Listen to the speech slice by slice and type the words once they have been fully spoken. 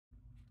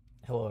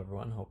Hello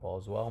everyone, hope all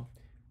is well.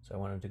 So I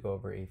wanted to go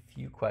over a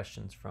few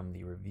questions from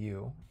the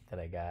review that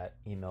I got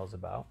emails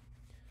about.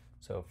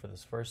 So for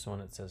this first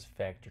one, it says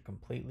factor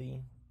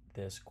completely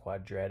this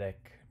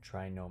quadratic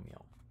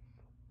trinomial.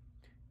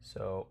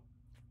 So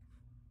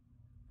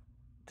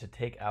to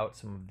take out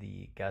some of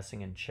the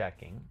guessing and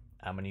checking,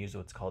 I'm going to use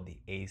what's called the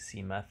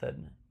AC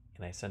method,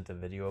 and I sent a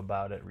video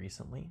about it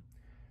recently.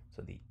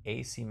 So the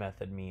AC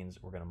method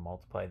means we're going to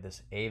multiply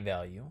this A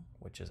value,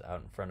 which is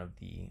out in front of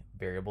the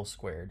variable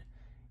squared,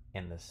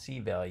 and the C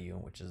value,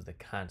 which is the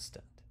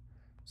constant.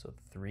 So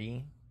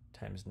 3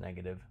 times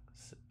negative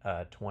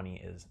 20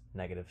 is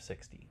negative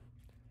 60.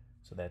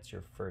 So that's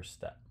your first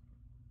step.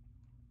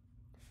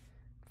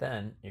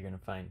 Then you're going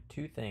to find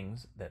two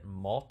things that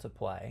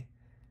multiply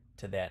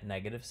to that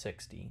negative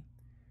 60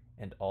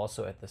 and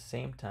also at the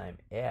same time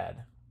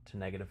add to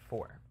negative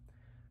 4.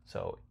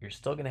 So you're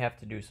still going to have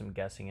to do some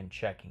guessing and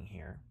checking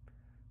here.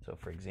 So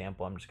for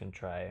example, I'm just going to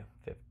try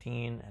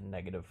 15 and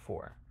negative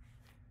 4.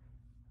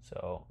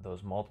 So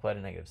those multiply to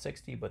negative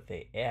 60, but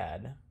they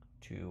add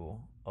to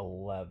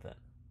 11.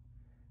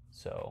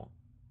 So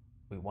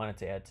we want it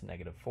to add to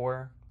negative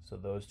 4, so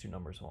those two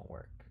numbers won't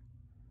work.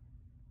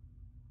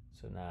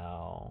 So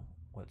now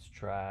let's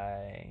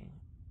try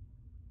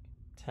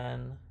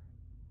 10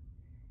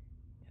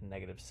 and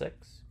negative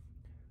 6.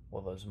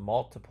 Well, those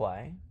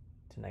multiply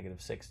to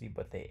negative 60,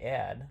 but they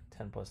add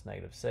 10 plus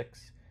negative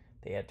 6.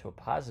 They add to a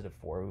positive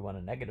 4. We want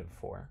a negative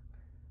 4.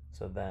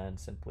 So then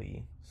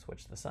simply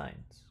switch the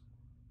signs.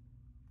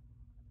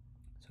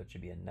 So it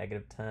should be a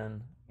negative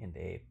 10 and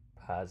a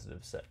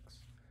positive 6.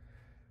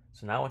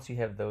 So now once you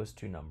have those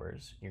two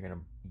numbers, you're going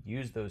to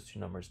use those two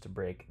numbers to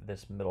break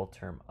this middle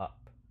term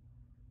up.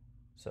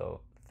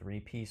 So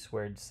 3p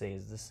squared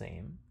stays the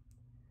same,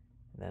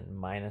 and then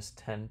minus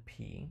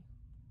 10p,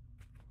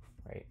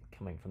 right,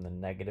 coming from the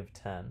negative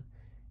 10,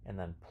 and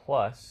then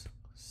plus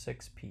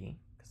 6p,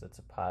 because it's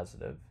a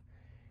positive.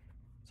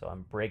 So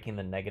I'm breaking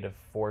the negative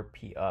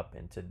 4p up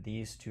into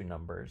these two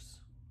numbers,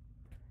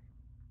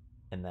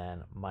 and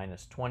then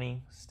minus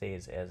 20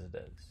 stays as it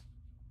is.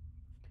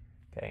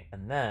 Okay,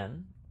 and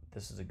then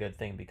this is a good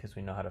thing because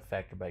we know how to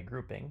factor by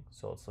grouping.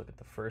 So let's look at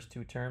the first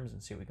two terms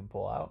and see what we can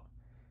pull out.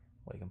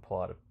 Well, you can pull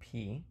out a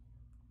p,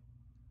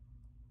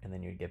 and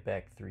then you'd get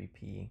back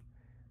 3p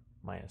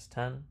minus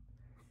 10.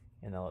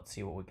 And now let's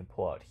see what we can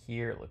pull out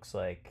here. It looks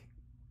like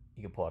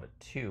you can pull out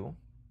a 2.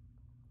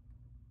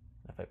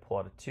 If I pull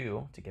out a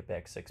 2 to get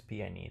back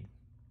 6p, I need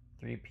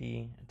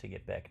 3p, and to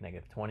get back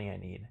negative 20, I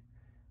need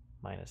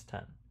minus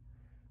 10.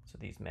 So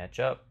these match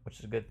up, which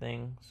is a good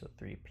thing. So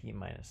 3p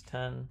minus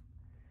 10.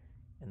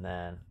 And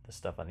then the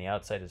stuff on the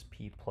outside is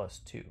p plus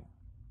 2.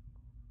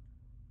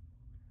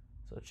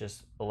 So it's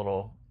just a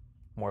little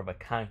more of a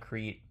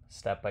concrete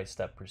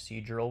step-by-step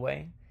procedural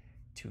way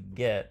to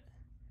get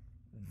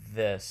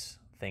this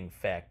thing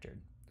factored.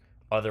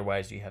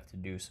 Otherwise, you have to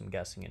do some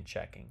guessing and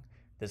checking.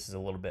 This is a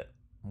little bit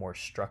more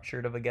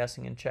structured of a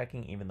guessing and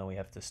checking, even though we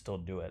have to still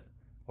do it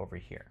over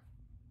here.